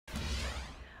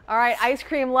All right, ice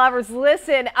cream lovers,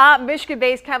 listen up.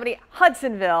 Michigan-based company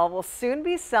Hudsonville will soon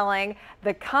be selling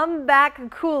the Comeback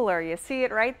Cooler. You see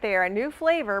it right there, a new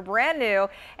flavor, brand new,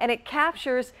 and it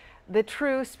captures the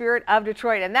true spirit of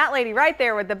Detroit. And that lady right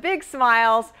there with the big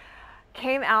smiles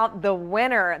came out the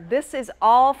winner. This is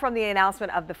all from the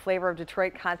announcement of the Flavor of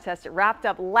Detroit contest. It wrapped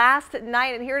up last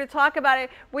night, and here to talk about it,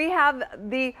 we have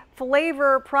the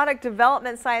flavor product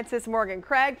development scientist Morgan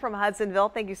Craig from Hudsonville.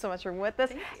 Thank you so much for being with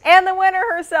us. And the winner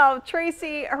herself,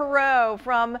 Tracy Hero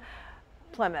from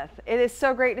Plymouth. It is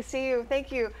so great to see you.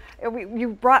 Thank you.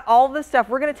 You brought all this stuff.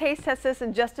 We're going to taste test this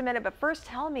in just a minute, but first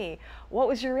tell me, what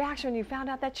was your reaction when you found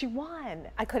out that you won?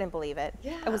 I couldn't believe it.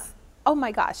 Yeah. It was, oh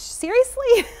my gosh,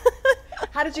 seriously?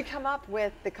 How did you come up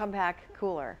with the Comeback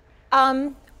Cooler?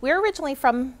 We're originally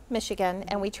from Michigan,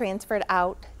 and we transferred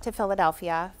out to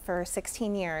Philadelphia for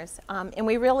 16 years. And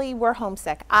we really were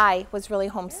homesick. I was really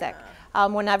homesick. Yeah.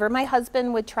 Whenever my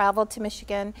husband would travel to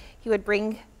Michigan, he would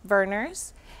bring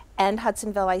Verner's and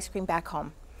Hudsonville ice cream back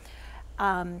home.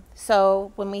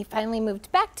 So when we finally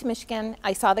moved back to Michigan,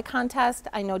 I saw the contest.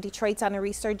 I know Detroit's on a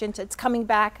resurgence. It's coming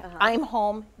back. I'm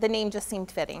home. The name just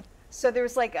seemed fitting. So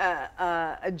there's like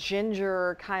a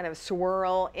ginger kind of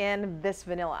swirl in this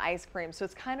vanilla ice cream. So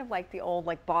it's kind of like the old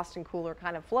like Boston Cooler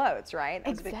kind of floats, right?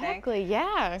 That's exactly,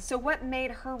 yeah. So what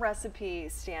made her recipe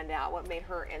stand out? What made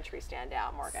her entry stand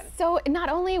out, Morgan? So not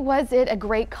only was it a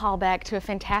great callback to a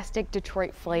fantastic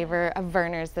Detroit flavor of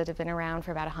Verner's that have been around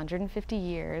for about 150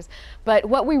 years, but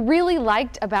what we really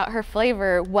liked about her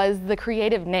flavor was the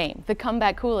creative name, the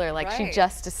Comeback Cooler, like she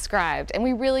just described. And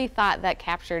we really thought that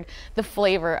captured the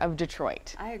flavor of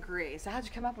Detroit. I agree. So how'd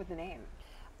you come up with the name?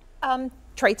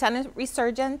 Detroit's on a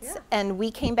resurgence, and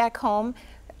we came back home.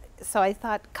 So I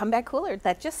thought, Comeback Cooler,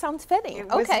 that just sounds fitting. It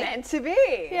was meant to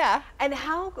be. Yeah. And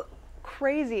how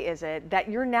crazy is it that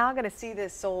you're now going to see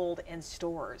this sold in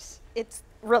stores? It's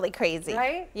really crazy.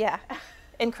 Right? Yeah.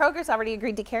 And Kroger's already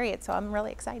agreed to carry it, so I'm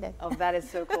really excited. Oh, that is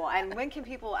so cool. And when can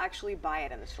people actually buy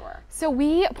it in the store? So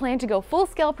we plan to go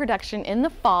full-scale production in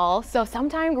the fall. So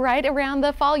sometime right around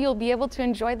the fall, you'll be able to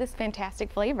enjoy this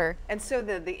fantastic flavor. And so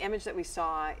the image that we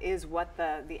saw is what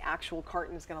the actual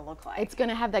carton is going to look like. It's going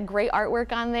to have that great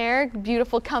artwork on there,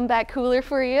 beautiful Comeback Cooler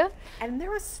for you. And there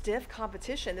was stiff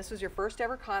competition. This was your first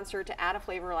ever concert to add a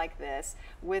flavor like this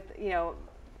with, you know,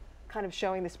 kind of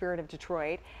showing the spirit of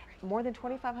Detroit. More than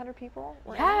 2,500 people?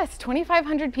 Yes,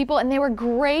 2,500 people, and they were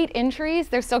great entries.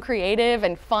 They're so creative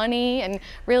and funny and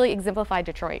really exemplify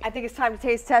Detroit. I think it's time to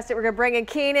taste test it. We're going to bring in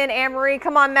Keenan, Anne-Marie.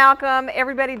 Come on, Malcolm.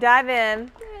 Everybody dive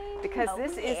in. Because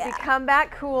this is the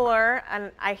Comeback Cooler,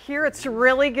 and I hear it's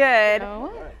really good.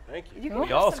 All right, thank you.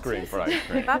 We all scream for ice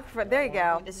cream. There you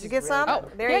go. Did you get some? Oh,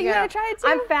 there you go. You gotta try it too.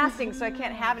 I'm fasting, so I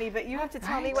can't have any, but you have to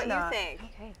tell me what you think.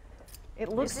 Okay. It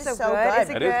looks so good. Is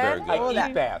it good? That is very good. I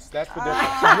eat fast. That's the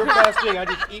difference. When you're fasting, I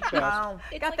just eat fast.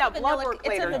 It's Got like that a blood vanilla, work it's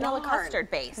later. a vanilla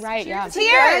custard base. Right, yeah.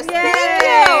 Cheers!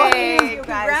 Yay! Thank you!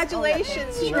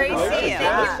 Congratulations, Tracy.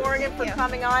 Thank you, Morgan, for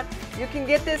coming on. You can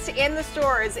get this in the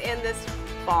stores in this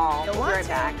fall. We'll be right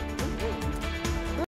back.